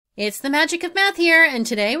It's the magic of math here, and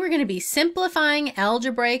today we're going to be simplifying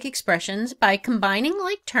algebraic expressions by combining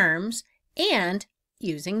like terms and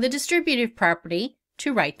using the distributive property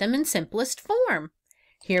to write them in simplest form.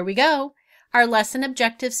 Here we go. Our lesson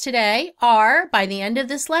objectives today are, by the end of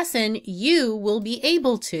this lesson, you will be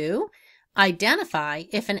able to identify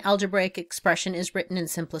if an algebraic expression is written in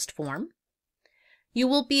simplest form. You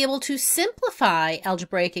will be able to simplify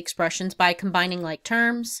algebraic expressions by combining like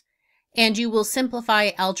terms. And you will simplify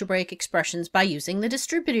algebraic expressions by using the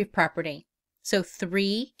distributive property. So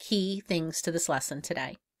 3 key things to this lesson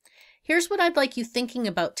today. Here's what I'd like you thinking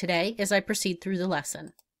about today as I proceed through the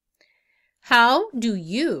lesson. How do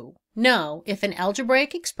you know if an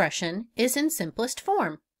algebraic expression is in simplest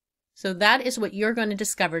form? So that is what you're going to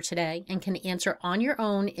discover today and can answer on your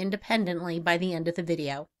own independently by the end of the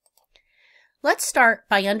video. Let's start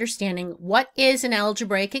by understanding what is an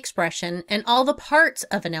algebraic expression and all the parts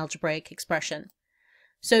of an algebraic expression.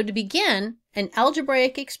 So to begin, an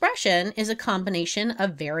algebraic expression is a combination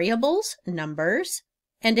of variables, numbers,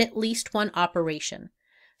 and at least one operation.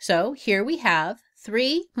 So here we have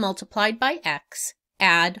 3 multiplied by x,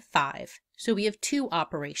 add 5. So we have 2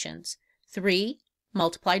 operations. 3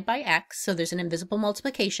 multiplied by x, so there's an invisible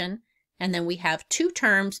multiplication, and then we have 2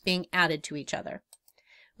 terms being added to each other.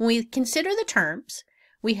 When we consider the terms,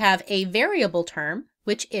 we have a variable term,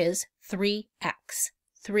 which is 3x.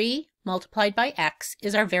 3 multiplied by x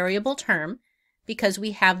is our variable term because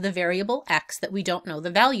we have the variable x that we don't know the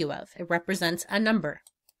value of. It represents a number.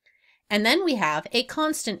 And then we have a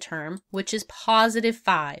constant term, which is positive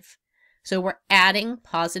 5. So we're adding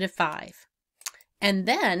positive 5. And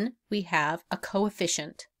then we have a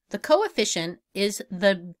coefficient. The coefficient is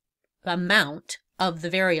the amount of the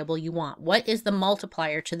variable you want. What is the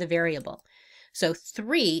multiplier to the variable? So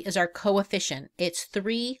 3 is our coefficient. It's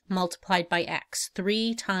 3 multiplied by x,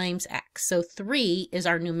 3 times x. So 3 is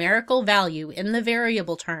our numerical value in the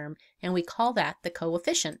variable term, and we call that the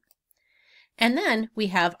coefficient. And then we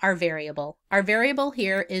have our variable. Our variable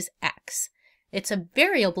here is x. It's a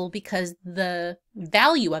variable because the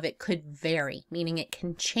value of it could vary, meaning it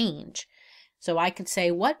can change. So I could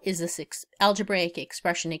say, what is this algebraic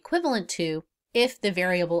expression equivalent to if the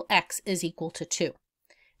variable x is equal to 2.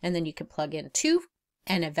 And then you can plug in 2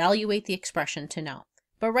 and evaluate the expression to know.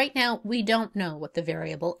 But right now, we don't know what the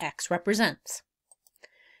variable x represents.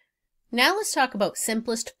 Now let's talk about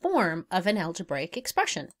simplest form of an algebraic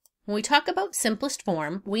expression. When we talk about simplest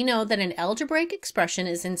form, we know that an algebraic expression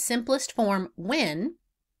is in simplest form when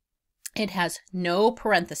it has no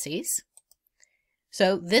parentheses.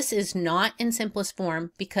 So this is not in simplest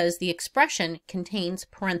form because the expression contains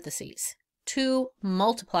parentheses. 2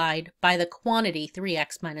 multiplied by the quantity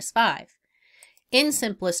 3x minus 5. In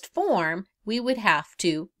simplest form, we would have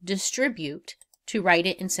to distribute to write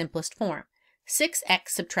it in simplest form. 6x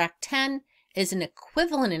subtract 10 is an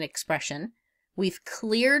equivalent expression. We've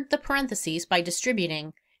cleared the parentheses by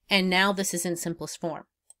distributing, and now this is in simplest form.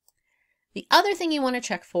 The other thing you want to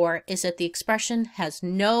check for is that the expression has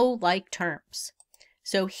no like terms.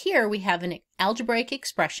 So here we have an algebraic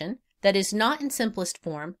expression that is not in simplest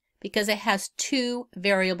form because it has 2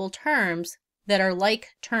 variable terms that are like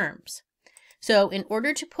terms. So in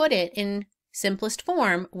order to put it in simplest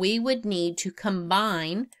form, we would need to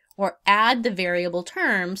combine or add the variable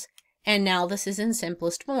terms, and now this is in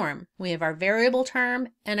simplest form. We have our variable term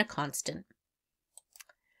and a constant.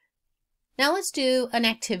 Now let's do an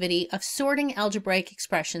activity of sorting algebraic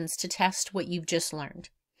expressions to test what you've just learned.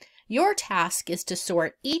 Your task is to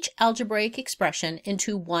sort each algebraic expression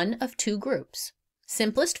into one of 2 groups.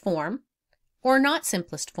 Simplest form or not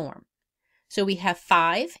simplest form. So we have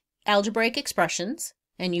 5 algebraic expressions,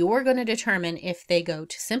 and you are going to determine if they go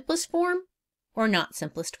to simplest form or not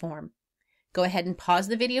simplest form. Go ahead and pause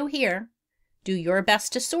the video here, do your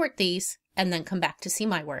best to sort these, and then come back to see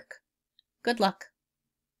my work. Good luck.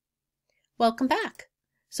 Welcome back.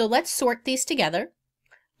 So let's sort these together.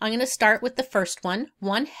 I'm going to start with the first one,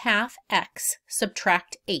 1/2 x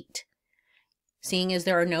subtract 8. Seeing as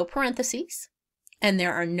there are no parentheses, and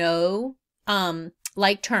there are no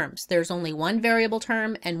like terms. There's only one variable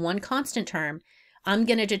term and one constant term. I'm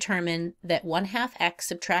going to determine that 1/2 x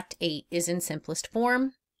subtract 8 is in simplest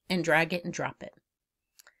form and drag it and drop it.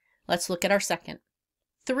 Let's look at our second.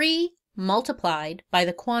 3 multiplied by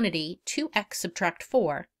the quantity 2x subtract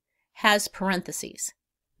 4 has parentheses.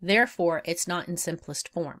 Therefore, it's not in simplest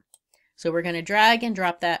form. So we're going to drag and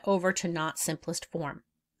drop that over to not simplest form.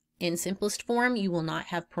 In simplest form, you will not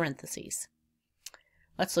have parentheses.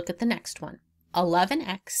 Let's look at the next one.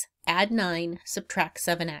 11x, add 9, subtract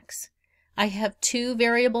 7x. I have 2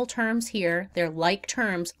 variable terms here. They're like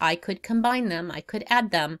terms. I could combine them. I could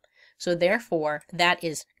add them. So therefore, that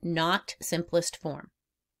is not simplest form.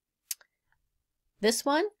 This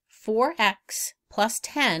one, 4x plus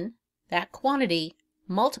 10, that quantity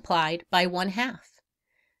multiplied by 1/2.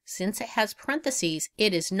 Since it has parentheses,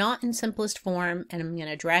 it is not in simplest form, and I'm going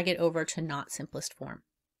to drag it over to not simplest form.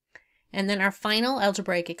 And then our final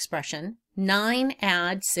algebraic expression, 9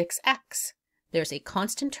 add 6x. There's a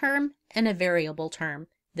constant term and a variable term.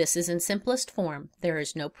 This is in simplest form. There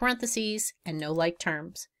is no parentheses and no like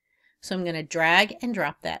terms. So I'm going to drag and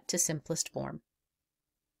drop that to simplest form.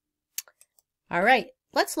 All right,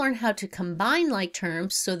 let's learn how to combine like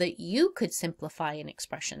terms so that you could simplify an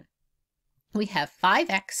expression. We have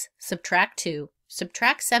 5x, subtract 2,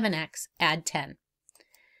 subtract 7x, add 10.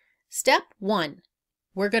 Step 1,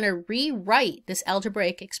 we're going to rewrite this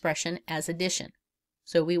algebraic expression as addition.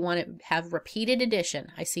 So we want to have repeated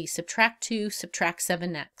addition. I see subtract 2, subtract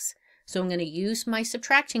 7x. So I'm going to use my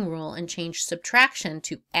subtracting rule and change subtraction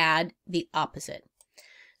to add the opposite.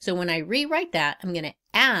 So when I rewrite that, I'm going to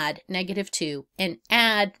add -2 and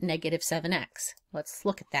add -7x. Let's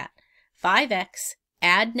look at that. 5x,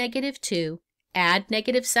 add -2, add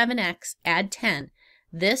 -7x, add 10.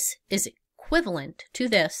 This is equivalent to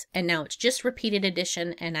this, and now it's just repeated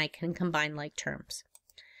addition, and I can combine like terms.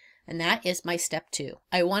 And that is my step 2.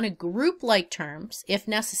 I want to group like terms, if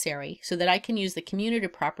necessary, so that I can use the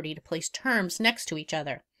commutative property to place terms next to each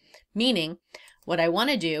other. Meaning, what I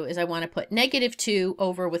want to do is I want to put -2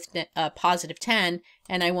 over with positive 10,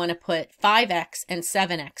 and I want to put 5x and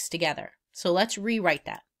 7x together. So let's rewrite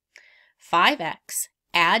that. 5x,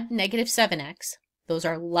 add -7x. Those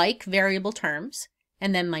are like variable terms.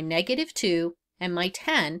 And then my -2 and my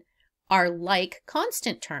 10 are like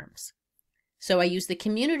constant terms. So I use the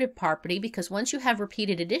commutative property because once you have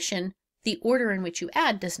repeated addition, the order in which you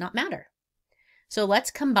add does not matter. So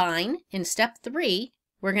let's combine. In step 3,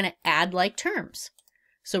 we're going to add like terms.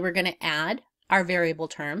 So we're going to add our variable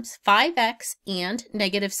terms. 5x and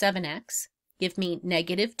 -7x give me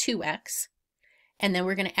 -2x. And then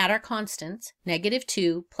we're going to add our constants.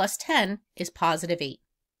 -2 plus 10 is positive 8.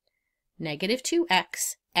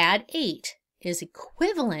 -2x add 8 is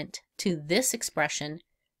equivalent to this expression.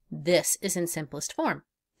 This is in simplest form.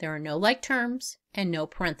 There are no like terms and no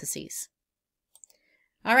parentheses.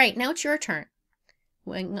 All right, now it's your turn.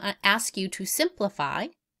 I'm going to ask you to simplify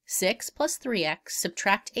 6 plus 3x,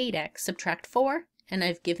 subtract 8x, subtract 4, and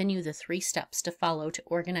I've given you the 3 steps to follow to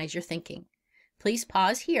organize your thinking. Please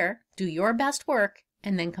pause here, do your best work,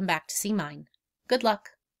 and then come back to see mine. Good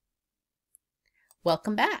luck.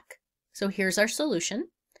 Welcome back. So here's our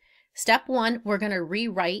solution. Step 1, we're going to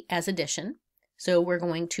rewrite as addition. So we're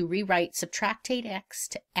going to rewrite subtract 8x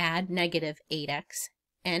to add -8x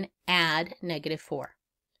and add -4.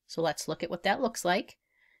 So let's look at what that looks like.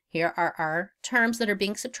 Here are our terms that are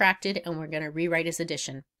being subtracted, and we're going to rewrite as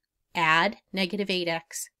addition. Add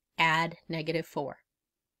 -8x, add -4.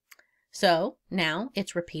 So now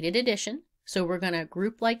it's repeated addition. So we're going to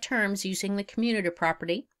group like terms using the commutative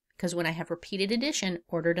property, because when I have repeated addition,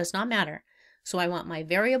 order does not matter. So I want my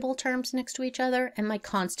variable terms next to each other and my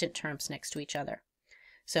constant terms next to each other.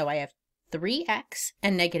 So I have 3x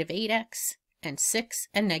and -8x and 6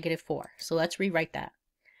 and -4. So let's rewrite that.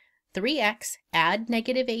 3x add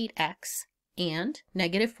 -8x and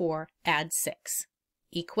 -4 add 6.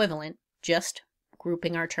 Equivalent, just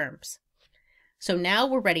grouping our terms. So now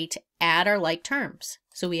we're ready to add our like terms.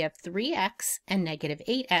 So we have 3x and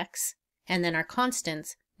 -8x, and then our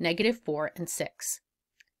constants, -4 and 6.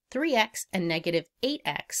 3x and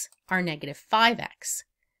 -8x are -5x.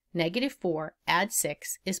 -4 add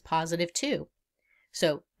 6 is positive 2.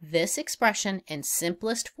 So this expression in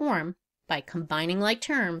simplest form, by combining like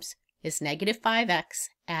terms, is -5x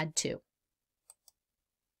add 2.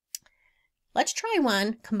 Let's try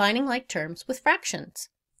one combining like terms with fractions.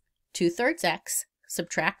 2/3 x,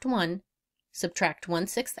 subtract 1, subtract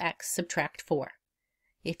 1/6 x, subtract 4.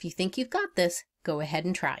 If you think you've got this, go ahead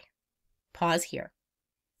and try. Pause here.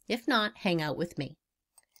 If not, hang out with me.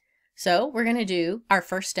 So we're going to do our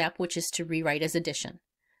first step, which is to rewrite as addition.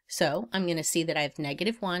 So I'm going to see that I have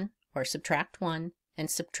 -1, or subtract 1,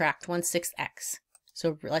 and subtract 1/6 x.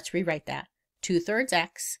 So let's rewrite that. 2/3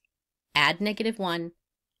 x, add -1,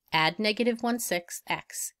 add -1/6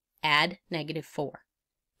 x, add -4.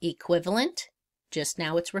 Equivalent, just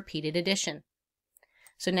now it's repeated addition.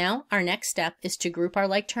 So now our next step is to group our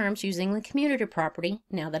like terms using the commutative property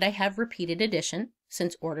now that I have repeated addition,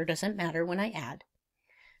 since order doesn't matter when I add.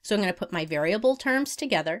 So I'm going to put my variable terms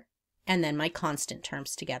together and then my constant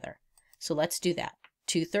terms together. So let's do that.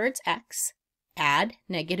 2/3 x, add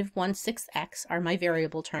 -1/6 x are my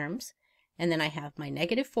variable terms, and then I have my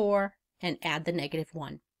 -4 and add the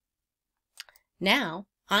 -1. Now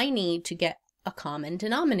I need to get a common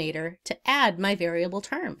denominator to add my variable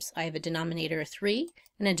terms. I have a denominator of 3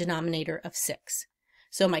 and a denominator of 6.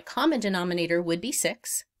 So my common denominator would be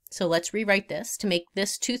 6. So let's rewrite this. To make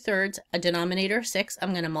this 2/3 a denominator of 6,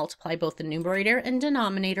 I'm going to multiply both the numerator and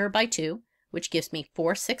denominator by 2, which gives me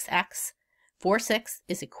 4 6x. 4 6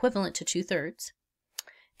 is equivalent to 2/3.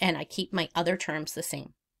 And I keep my other terms the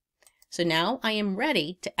same. So now I am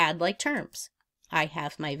ready to add like terms. I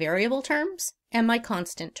have my variable terms and my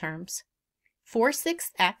constant terms. 4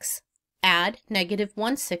 6x add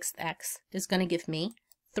 -1 6x is going to give me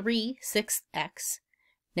 3 6x.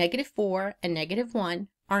 -4 and -1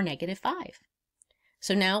 are -5.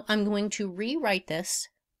 So now I'm going to rewrite this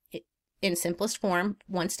in simplest form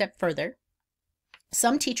one step further.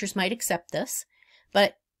 Some teachers might accept this,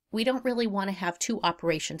 but we don't really want to have two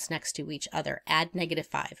operations next to each other, add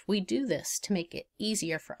 -5. We do this to make it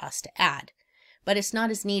easier for us to add, but it's not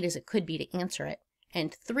as neat as it could be to answer it.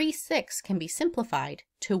 And 3 6 can be simplified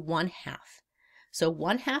to 1/2. So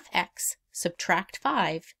 1/2 x subtract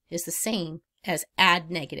 5 is the same as add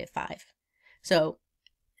 -5. So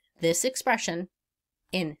this expression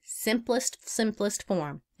in simplest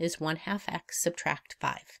form is 1/2 x subtract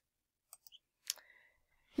 5.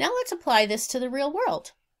 Now let's apply this to the real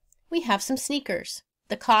world. We have some sneakers.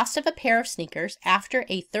 The cost of a pair of sneakers after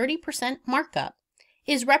a 30% markup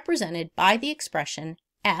is represented by the expression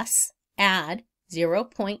S add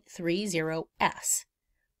 0.30 s,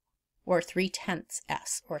 or 3/10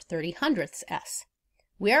 s, or 30/100 s.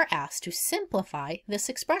 We are asked to simplify this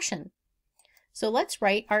expression. So let's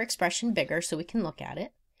write our expression bigger so we can look at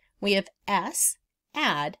it. We have S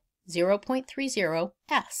add 0.30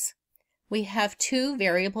 s. We have two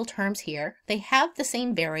variable terms here. They have the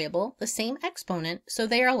same variable, the same exponent, so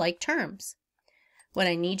they are like terms. What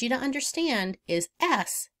I need you to understand is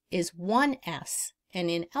S is 1s, and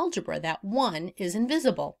in algebra that 1 is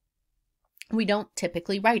invisible. We don't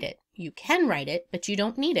typically write it. You can write it, but you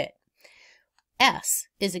don't need it. S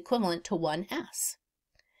is equivalent to 1s.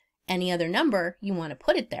 Any other number, you want to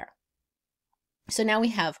put it there. So now we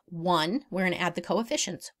have 1, we're going to add the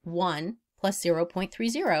coefficients. 1 plus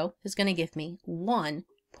 0.30 is going to give me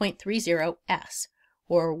 1.30 s,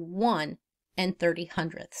 or 1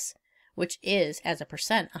 30/100, which is, as a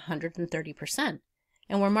percent, 130%.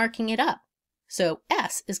 And we're marking it up. So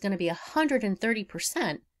S is going to be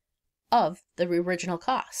 130% of the original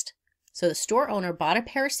cost. So the store owner bought a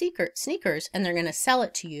pair of sneakers and they're going to sell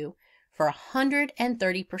it to you for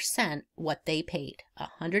 130% what they paid.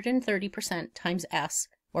 130% times S,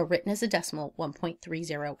 or written as a decimal,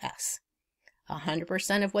 1.30 s.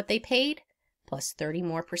 100% of what they paid plus 30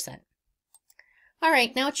 more percent. All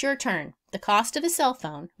right, now it's your turn. The cost of a cell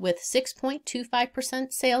phone with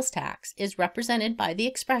 6.25% sales tax is represented by the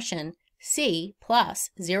expression C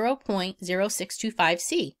plus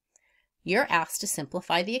 0.0625C. You're asked to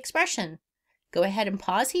simplify the expression. Go ahead and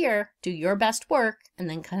pause here, do your best work, and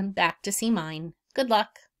then come back to see mine. Good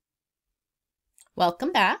luck.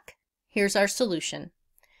 Welcome back. Here's our solution.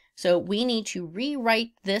 So we need to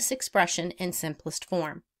rewrite this expression in simplest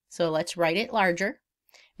form. So let's write it larger,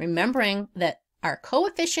 remembering that our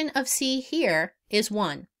coefficient of C here is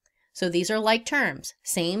 1. So these are like terms,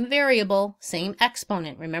 same variable, same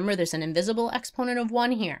exponent. Remember, there's an invisible exponent of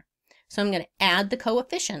 1 here. So I'm going to add the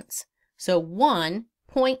coefficients. So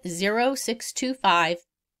 1.0625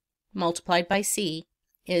 multiplied by C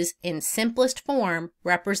is in simplest form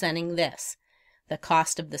representing this, the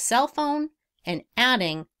cost of the cell phone and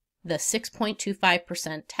adding the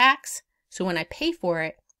 6.25% tax. So when I pay for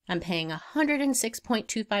it, I'm paying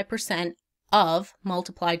 106.25% of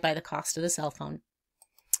multiplied by the cost of the cell phone.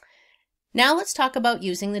 Now let's talk about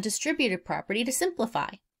using the distributive property to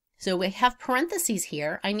simplify. So we have parentheses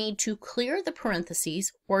here. I need to clear the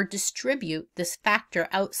parentheses or distribute this factor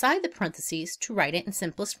outside the parentheses to write it in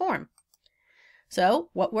simplest form.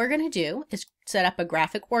 So what we're going to do is set up a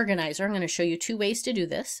graphic organizer. I'm going to show you two ways to do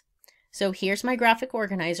this. So here's my graphic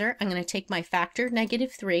organizer. I'm going to take my factor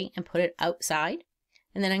 -3 and put it outside.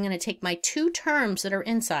 And then I'm going to take my two terms that are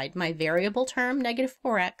inside, my variable term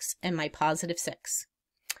 -4x and my +6.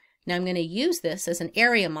 Now I'm going to use this as an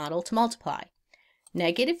area model to multiply.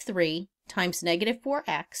 -3 times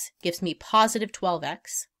 -4x gives me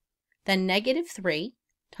 +12x. Then -3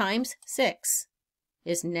 times 6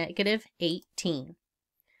 is -18.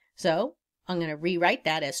 So I'm going to rewrite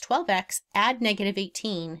that as 12x add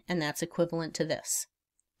 -18, and that's equivalent to this.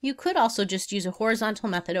 You could also just use a horizontal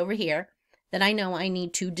method over here that I know I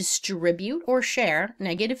need to distribute or share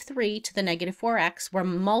 -3 to the -4x. We're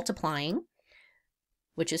multiplying,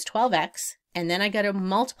 which is 12x, and then I got to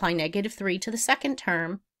multiply -3 to the second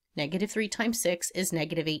term. -3 times 6 is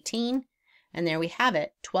 -18, And there we have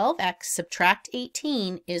it. 12x subtract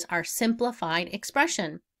 18 is our simplified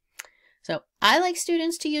expression. So I like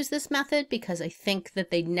students to use this method because I think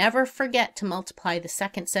that they never forget to multiply the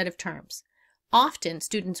second set of terms. Often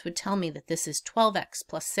students would tell me that this is 12x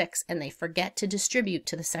plus 6 and they forget to distribute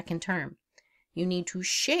to the second term. You need to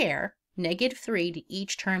share -3 to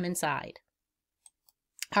each term inside.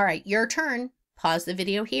 All right, your turn. Pause the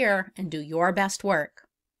video here and do your best work.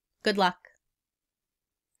 Good luck.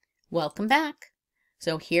 Welcome back.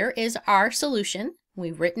 So here is our solution.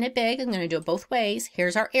 We've written it big. I'm going to do it both ways.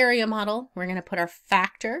 Here's our area model. We're going to put our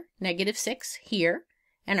factor, -6, here,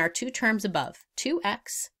 and our two terms above,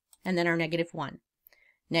 2x, and then our -1.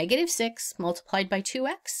 -6 multiplied by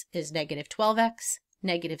 2x is -12x.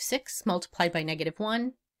 -6 multiplied by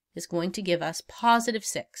 -1 is going to give us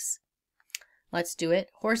 +6. Let's do it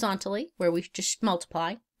horizontally, where we just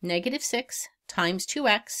multiply. -6 times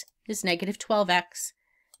 2x is -12x.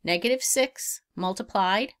 -6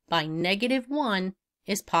 multiplied by -1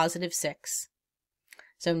 is +6.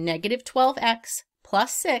 So -12x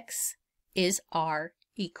plus 6 is our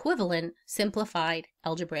equivalent simplified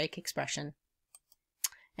algebraic expression.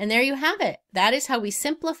 And there you have it. That is how we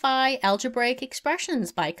simplify algebraic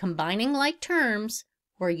expressions by combining like terms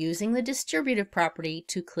or using the distributive property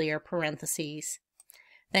to clear parentheses.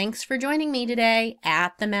 Thanks for joining me today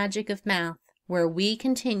at The Magic of Math, where we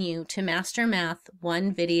continue to master math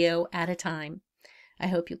one video at a time. I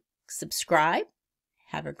hope you subscribe.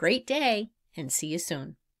 Have a great day and see you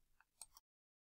soon.